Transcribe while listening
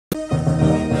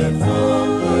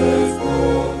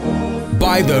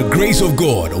By the grace of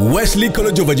God, Wesley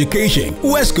College of Education,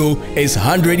 Wesco, is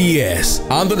 100 years.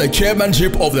 Under the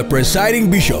chairmanship of the presiding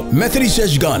bishop, Methodist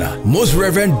Church Ghana, Most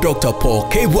Reverend Dr. Paul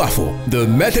K. Buafo, the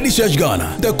Methodist Church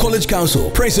Ghana, the College Council,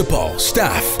 principal,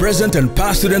 staff, president and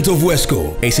past students of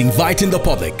Wesco is inviting the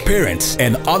public, parents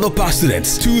and other past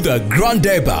students to the Grand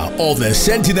Deba of the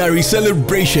Centenary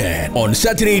Celebration on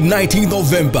Saturday, 19th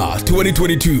November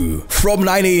 2022 from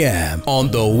 9 a.m. on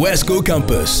the Wesco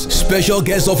campus. Special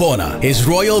guest of honor, His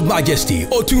Royal Majesty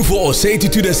Otunfo Osei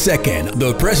Tutu II,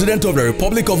 the President of the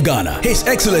Republic of Ghana, His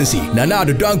Excellency Nana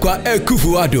Addo Dankwa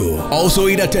Akufo-Addo. Also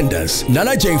in attendance,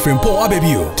 Nana Jane Frimpong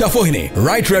Abebio, Tafohene,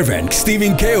 Right Reverend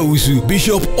Stephen K. Owusu,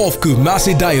 Bishop of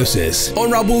Kumasi Diocese,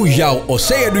 Honorable Yao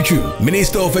Osei Aduchu,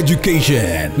 Minister of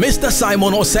Education, Mr.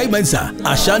 Simon Osei Mensah,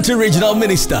 Ashanti Regional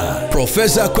Minister,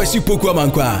 Professor Kwesi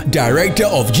Poku-Amankwa, Director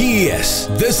of GES.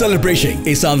 This celebration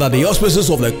is under the auspices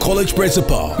of the college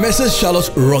principal, Mrs.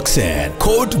 Charlotte Roxanne,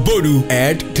 Code Bodu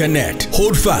and Tenet.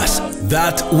 Hold fast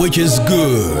that which is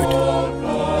good.